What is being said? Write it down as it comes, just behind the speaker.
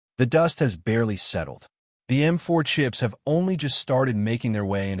The dust has barely settled. The M4 chips have only just started making their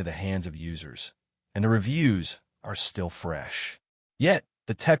way into the hands of users, and the reviews are still fresh. Yet,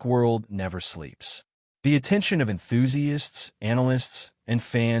 the tech world never sleeps. The attention of enthusiasts, analysts, and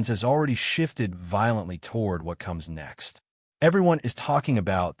fans has already shifted violently toward what comes next. Everyone is talking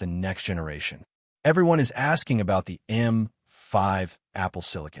about the next generation. Everyone is asking about the M5 Apple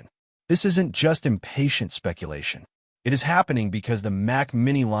Silicon. This isn't just impatient speculation. It is happening because the Mac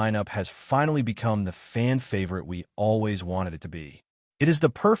Mini lineup has finally become the fan favorite we always wanted it to be. It is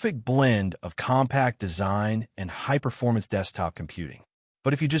the perfect blend of compact design and high-performance desktop computing.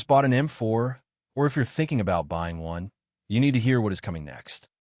 But if you just bought an M4, or if you're thinking about buying one, you need to hear what is coming next.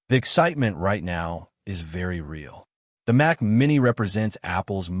 The excitement right now is very real. The Mac Mini represents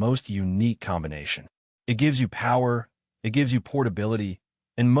Apple's most unique combination. It gives you power, it gives you portability,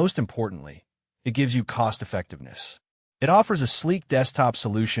 and most importantly, it gives you cost-effectiveness. It offers a sleek desktop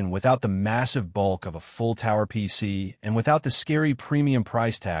solution without the massive bulk of a full-tower PC and without the scary premium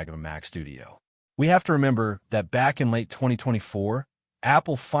price tag of a Mac Studio. We have to remember that back in late 2024,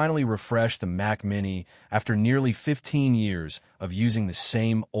 Apple finally refreshed the Mac Mini after nearly 15 years of using the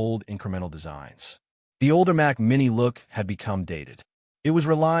same old incremental designs. The older Mac Mini look had become dated. It was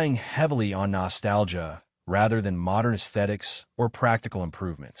relying heavily on nostalgia rather than modern aesthetics or practical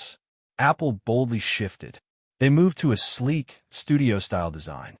improvements. Apple boldly shifted. They moved to a sleek, studio-style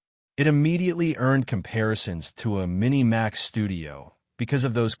design. It immediately earned comparisons to a mini Mac Studio because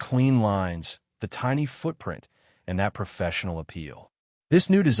of those clean lines, the tiny footprint, and that professional appeal.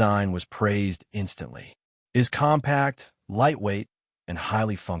 This new design was praised instantly. It is compact, lightweight, and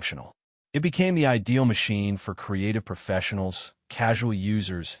highly functional. It became the ideal machine for creative professionals, casual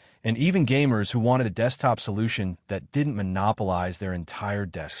users, and even gamers who wanted a desktop solution that didn't monopolize their entire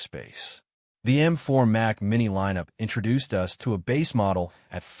desk space. The M4 Mac Mini lineup introduced us to a base model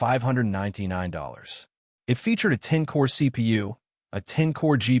at $599. It featured a 10-core CPU, a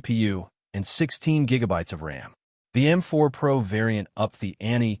 10-core GPU, and 16 gigabytes of RAM. The M4 Pro variant upped the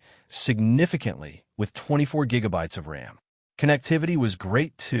ante significantly with 24 gigabytes of RAM. Connectivity was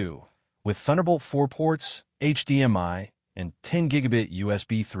great too, with Thunderbolt 4 ports, HDMI, and 10 gigabit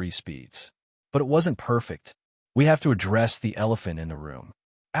USB 3 speeds. But it wasn't perfect. We have to address the elephant in the room.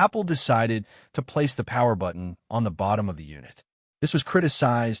 Apple decided to place the power button on the bottom of the unit. This was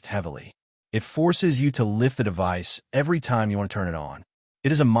criticized heavily. It forces you to lift the device every time you want to turn it on.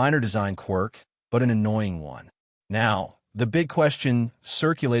 It is a minor design quirk, but an annoying one. Now, the big question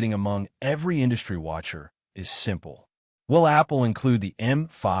circulating among every industry watcher is simple. Will Apple include the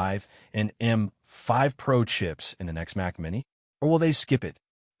M5 and M5 Pro chips in the next Mac Mini, or will they skip it?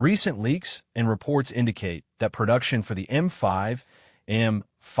 Recent leaks and reports indicate that production for the M5,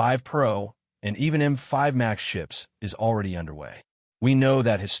 M5 Pro, and even M5 Max chips is already underway. We know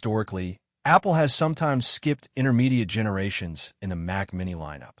that historically, Apple has sometimes skipped intermediate generations in the Mac Mini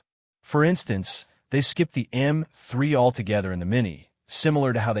lineup. For instance, they skipped the M3 altogether in the Mini,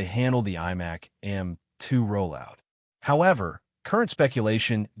 similar to how they handled the iMac M2 rollout. However, current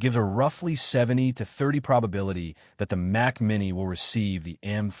speculation gives a roughly 70 to 30 probability that the Mac Mini will receive the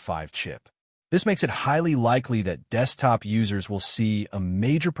M5 chip. This makes it highly likely that desktop users will see a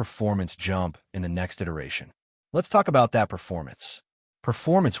major performance jump in the next iteration. Let's talk about that performance.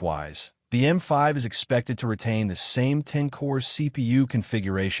 Performance-wise, the M5 is expected to retain the same 10-core CPU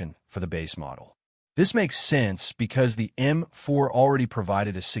configuration for the base model. This makes sense because the M4 already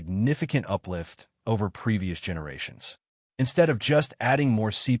provided a significant uplift over previous generations. Instead of just adding more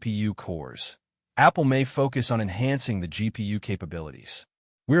CPU cores, Apple may focus on enhancing the GPU capabilities.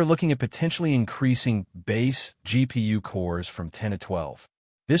 We are looking at potentially increasing base GPU cores from 10 to 12.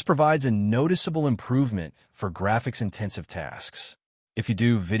 This provides a noticeable improvement for graphics-intensive tasks. If you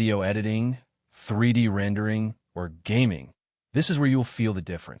do video editing, 3D rendering, or gaming, this is where you'll feel the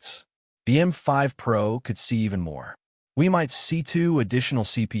difference. The M5 Pro could see even more. We might see 2 additional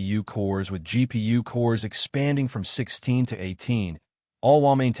CPU cores with GPU cores expanding from 16 to 18, all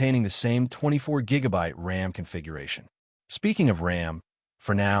while maintaining the same 24 gigabyte RAM configuration. Speaking of RAM,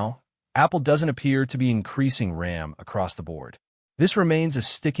 for now, Apple doesn't appear to be increasing RAM across the board. This remains a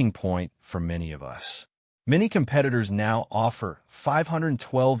sticking point for many of us. Many competitors now offer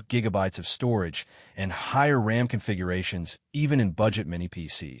 512 gigabytes of storage and higher RAM configurations even in budget mini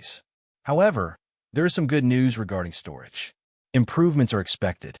PCs. However, there is some good news regarding storage. Improvements are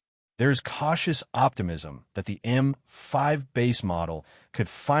expected. There is cautious optimism that the M5 base model could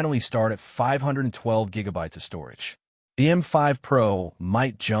finally start at 512 gigabytes of storage. The M5 Pro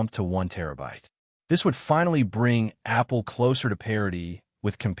might jump to 1 terabyte. This would finally bring Apple closer to parity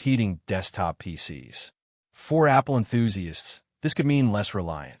with competing desktop PCs. For Apple enthusiasts, this could mean less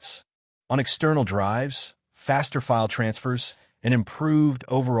reliance on external drives, faster file transfers, and improved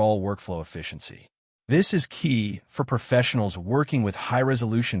overall workflow efficiency. This is key for professionals working with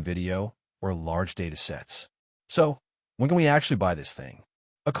high-resolution video or large data sets. So, when can we actually buy this thing?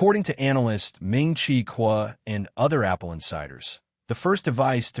 According to analyst Ming-Chi Kuo and other Apple insiders, the first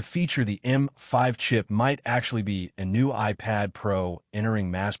device to feature the M5 chip might actually be a new iPad Pro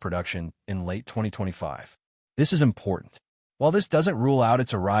entering mass production in late 2025. This is important. While this doesn't rule out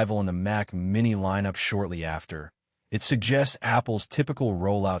its arrival in the Mac Mini lineup shortly after, it suggests Apple's typical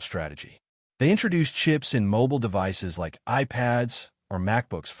rollout strategy. They introduce chips in mobile devices like iPads or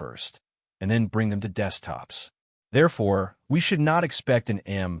MacBooks first, and then bring them to desktops. Therefore, we should not expect an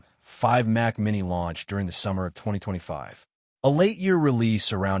M5 Mac Mini launch during the summer of 2025. A late-year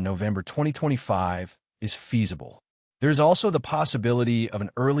release around November 2025 is feasible. There's also the possibility of an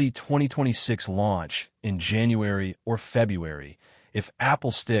early 2026 launch in January or February if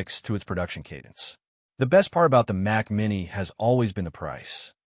Apple sticks to its production cadence. The best part about the Mac Mini has always been the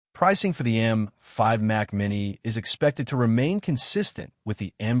price. Pricing for the M5 Mac Mini is expected to remain consistent with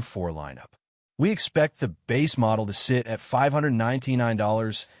the M4 lineup. We expect the base model to sit at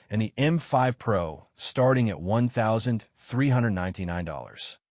 $599 and the M5 Pro starting at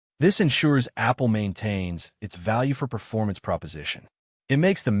 $1,399. This ensures Apple maintains its value for performance proposition. It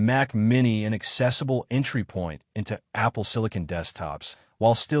makes the Mac Mini an accessible entry point into Apple Silicon desktops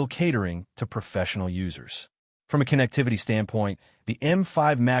while still catering to professional users. From a connectivity standpoint, the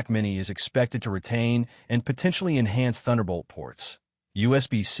M5 Mac Mini is expected to retain and potentially enhance Thunderbolt ports,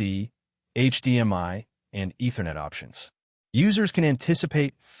 USB-C, HDMI, and Ethernet options. Users can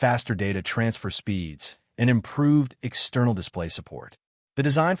anticipate faster data transfer speeds and improved external display support. The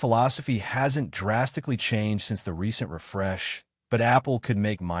design philosophy hasn't drastically changed since the recent refresh, but Apple could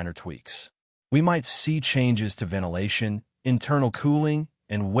make minor tweaks. We might see changes to ventilation, internal cooling,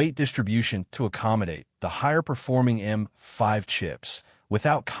 and weight distribution to accommodate the higher-performing M5 chips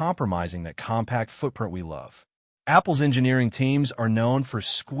without compromising that compact footprint we love. Apple's engineering teams are known for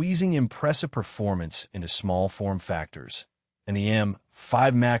squeezing impressive performance into small form factors, and the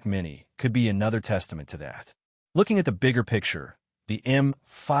M5 Mac Mini could be another testament to that. Looking at the bigger picture, the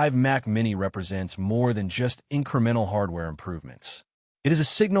M5 Mac Mini represents more than just incremental hardware improvements. It is a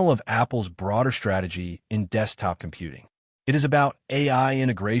signal of Apple's broader strategy in desktop computing. It is about AI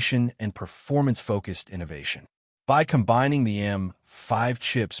integration and performance-focused innovation. By combining the M5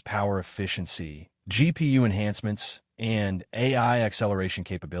 chip's power efficiency, GPU enhancements, and AI acceleration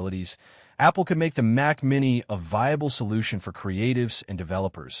capabilities, Apple could make the Mac Mini a viable solution for creatives and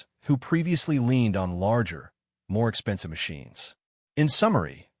developers who previously leaned on larger, more expensive machines. In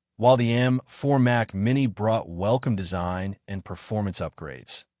summary, while the M4 Mac Mini brought welcome design and performance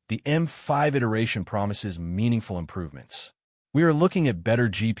upgrades, the M5 iteration promises meaningful improvements. We are looking at better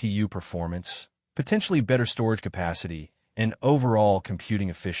GPU performance, potentially better storage capacity, and overall computing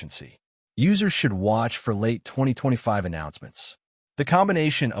efficiency. Users should watch for late 2025 announcements. The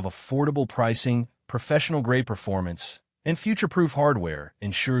combination of affordable pricing, professional-grade performance, and future-proof hardware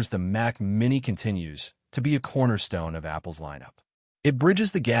ensures the Mac Mini continues to be a cornerstone of Apple's lineup. It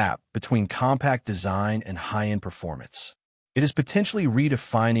bridges the gap between compact design and high-end performance. It is potentially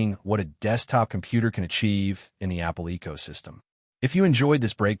redefining what a desktop computer can achieve in the Apple ecosystem. If you enjoyed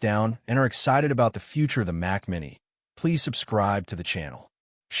this breakdown and are excited about the future of the Mac Mini, please subscribe to the channel.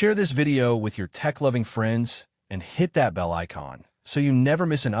 Share this video with your tech-loving friends and hit that bell icon so you never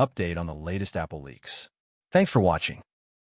miss an update on the latest Apple leaks. Thanks for watching.